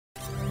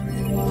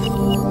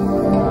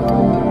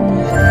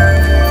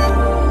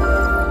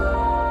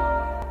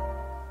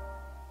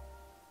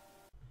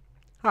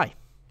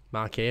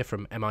Mark here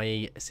from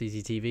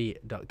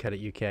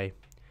CCTV.co.uk.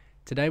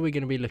 Today we're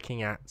going to be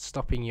looking at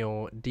stopping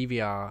your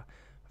DVR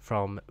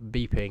from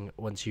beeping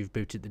once you've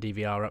booted the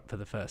DVR up for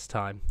the first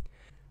time.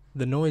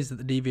 The noise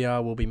that the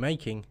DVR will be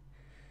making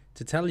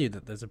to tell you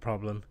that there's a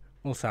problem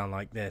will sound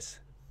like this.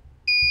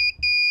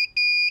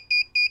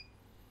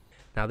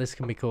 Now this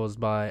can be caused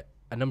by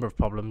a number of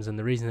problems, and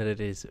the reason that it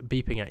is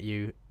beeping at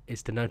you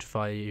is to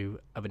notify you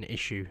of an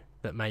issue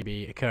that may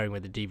be occurring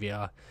with the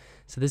DVR.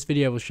 So this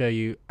video will show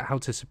you how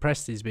to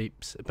suppress these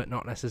beeps but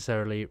not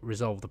necessarily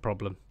resolve the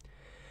problem.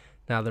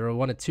 Now there are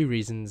one or two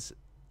reasons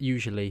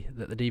usually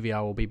that the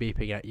DVR will be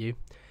beeping at you.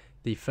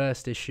 The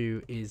first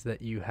issue is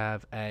that you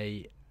have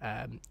a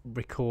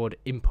record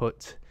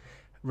input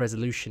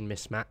resolution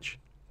mismatch,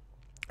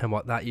 and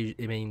what that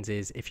usually means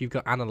is if you've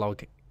got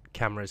analog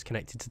cameras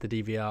connected to the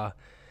DVR,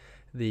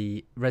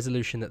 the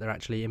resolution that they're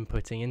actually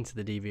inputting into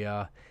the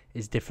DVR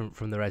is different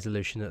from the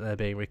resolution that they're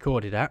being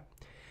recorded at.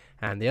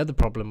 And the other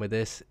problem with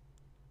this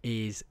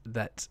is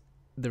that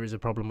there is a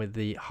problem with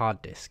the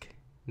hard disk.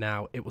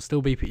 Now it will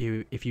still beep at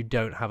you if you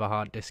don't have a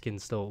hard disk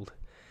installed,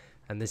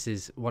 and this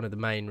is one of the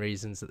main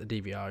reasons that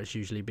the DVR is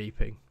usually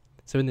beeping.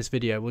 So in this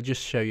video we'll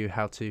just show you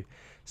how to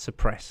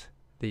suppress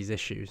these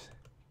issues.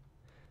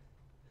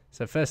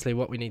 So firstly,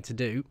 what we need to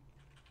do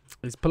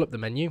is pull up the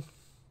menu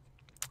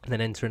and then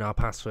enter in our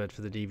password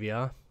for the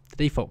DVR. The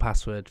default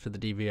password for the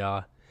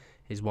DVR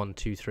is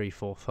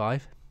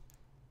 12345.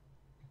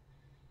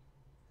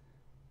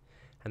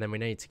 And then we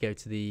need to go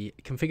to the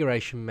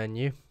configuration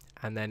menu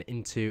and then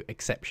into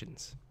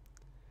exceptions.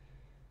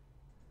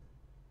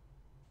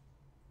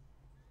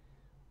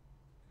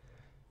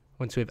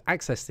 Once we've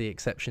accessed the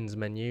exceptions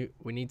menu,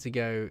 we need to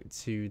go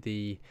to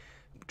the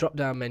drop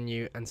down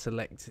menu and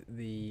select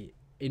the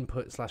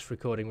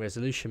input/recording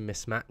resolution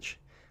mismatch,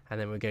 and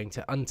then we're going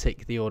to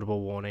untick the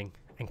audible warning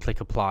and click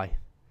apply.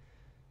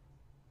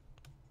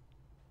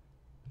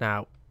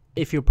 Now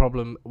if your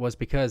problem was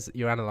because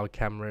your analog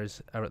cameras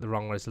are at the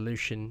wrong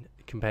resolution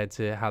compared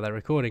to how they're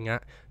recording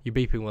at, your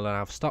beeping will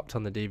have stopped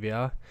on the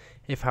DVR.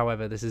 If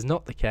however this is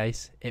not the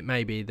case, it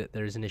may be that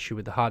there is an issue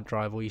with the hard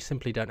drive, or you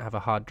simply don't have a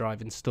hard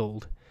drive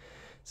installed.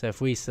 So if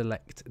we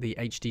select the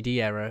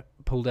HDD error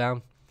pull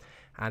down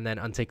and then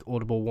untick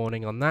audible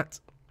warning on that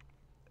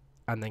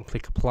and then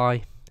click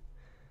apply,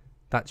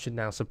 that should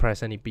now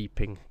suppress any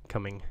beeping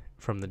coming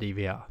from the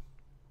DVR.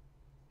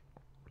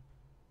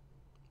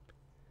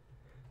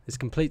 This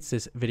completes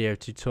this video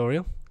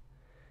tutorial.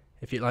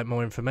 If you'd like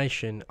more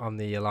information on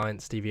the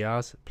Alliance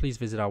DVRs, please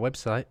visit our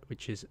website,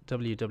 which is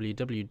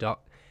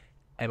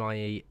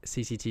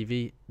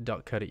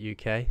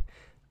www.miecctv.co.uk,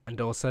 and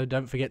also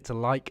don't forget to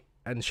like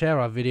and share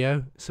our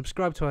video,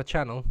 subscribe to our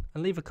channel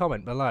and leave a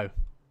comment below.